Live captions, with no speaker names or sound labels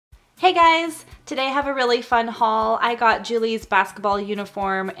Hey guys! Today I have a really fun haul. I got Julie's basketball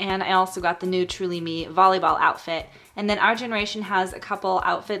uniform and I also got the new Truly Me volleyball outfit. And then Our Generation has a couple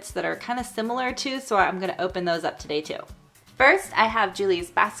outfits that are kind of similar too, so I'm going to open those up today too. First, I have Julie's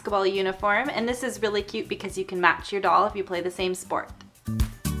basketball uniform, and this is really cute because you can match your doll if you play the same sport.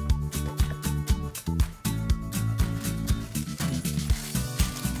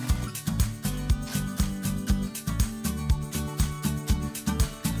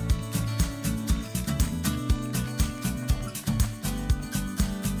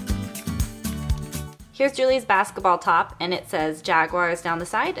 Here's Julie's basketball top, and it says Jaguars down the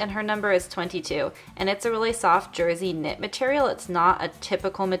side, and her number is 22. And it's a really soft jersey knit material. It's not a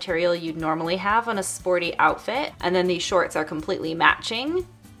typical material you'd normally have on a sporty outfit. And then these shorts are completely matching.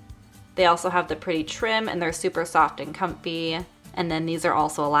 They also have the pretty trim, and they're super soft and comfy. And then these are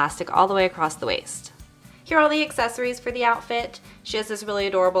also elastic all the way across the waist. Here are all the accessories for the outfit. She has this really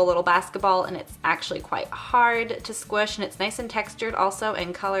adorable little basketball, and it's actually quite hard to squish, and it's nice and textured also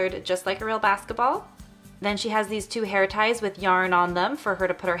and colored just like a real basketball. Then she has these two hair ties with yarn on them for her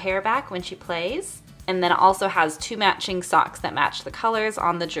to put her hair back when she plays. And then it also has two matching socks that match the colors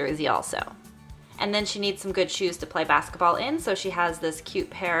on the jersey also. And then she needs some good shoes to play basketball in, so she has this cute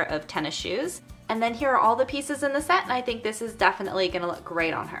pair of tennis shoes. And then here are all the pieces in the set, and I think this is definitely gonna look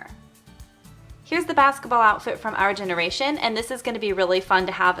great on her. Here's the basketball outfit from Our Generation, and this is gonna be really fun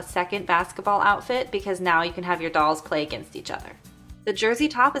to have a second basketball outfit because now you can have your dolls play against each other. The jersey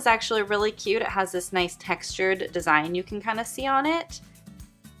top is actually really cute. It has this nice textured design you can kind of see on it.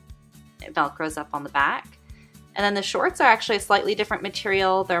 It velcros up on the back. And then the shorts are actually a slightly different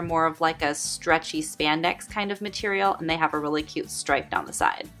material. They're more of like a stretchy spandex kind of material, and they have a really cute stripe down the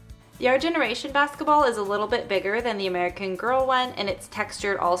side. The Our Generation basketball is a little bit bigger than the American Girl one, and it's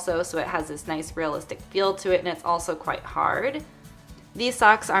textured also, so it has this nice realistic feel to it, and it's also quite hard. These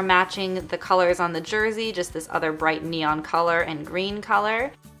socks are matching the colors on the jersey, just this other bright neon color and green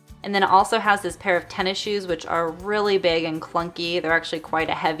color. And then it also has this pair of tennis shoes, which are really big and clunky. They're actually quite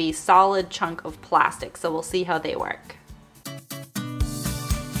a heavy, solid chunk of plastic, so we'll see how they work.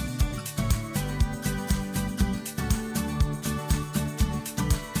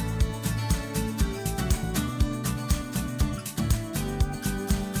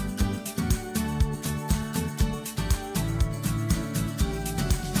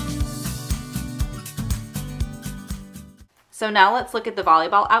 So now let's look at the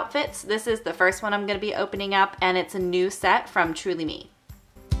volleyball outfits. This is the first one I'm going to be opening up, and it's a new set from Truly Me.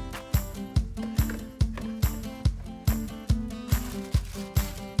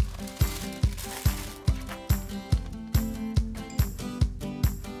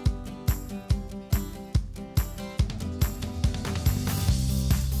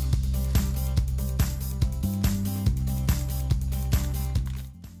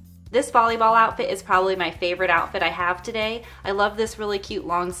 This volleyball outfit is probably my favorite outfit I have today. I love this really cute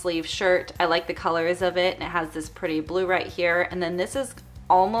long sleeve shirt. I like the colors of it, and it has this pretty blue right here. And then this is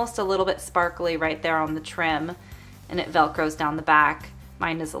almost a little bit sparkly right there on the trim, and it velcros down the back.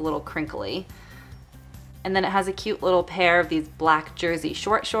 Mine is a little crinkly. And then it has a cute little pair of these black jersey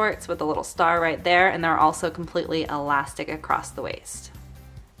short shorts with a little star right there, and they're also completely elastic across the waist.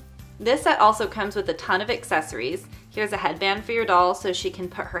 This set also comes with a ton of accessories. Here's a headband for your doll so she can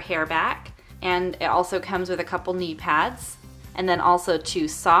put her hair back, and it also comes with a couple knee pads, and then also two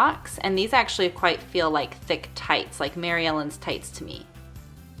socks, and these actually quite feel like thick tights, like Mary Ellen's tights to me.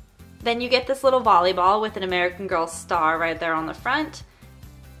 Then you get this little volleyball with an American Girl star right there on the front,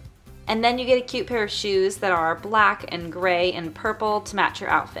 and then you get a cute pair of shoes that are black and gray and purple to match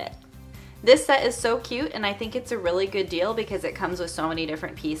your outfit. This set is so cute, and I think it's a really good deal because it comes with so many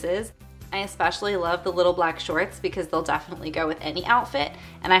different pieces. I especially love the little black shorts because they'll definitely go with any outfit,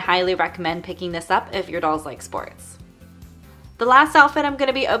 and I highly recommend picking this up if your dolls like sports. The last outfit I'm going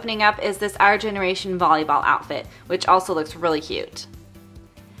to be opening up is this Our Generation volleyball outfit, which also looks really cute.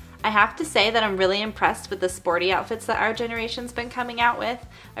 I have to say that I'm really impressed with the sporty outfits that Our Generation's been coming out with.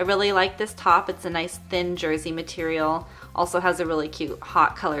 I really like this top. It's a nice thin jersey material. Also has a really cute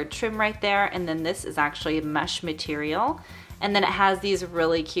hot colored trim right there, and then this is actually mesh material. And then it has these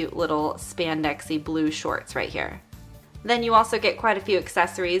really cute little spandexy blue shorts right here. Then you also get quite a few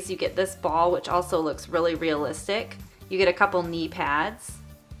accessories. You get this ball, which also looks really realistic. You get a couple knee pads.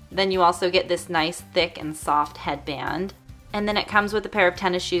 Then you also get this nice thick and soft headband. And then it comes with a pair of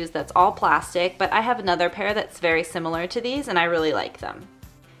tennis shoes that's all plastic, but I have another pair that's very similar to these, and I really like them.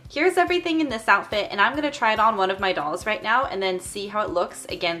 Here's everything in this outfit, and I'm going to try it on one of my dolls right now and then see how it looks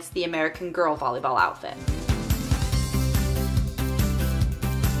against the American Girl volleyball outfit.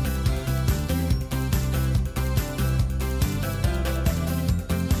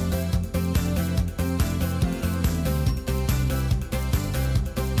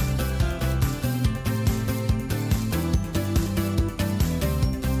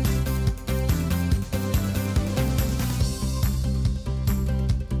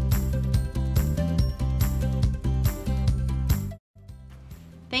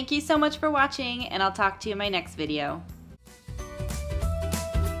 Thank you so much for watching, and I'll talk to you in my next video.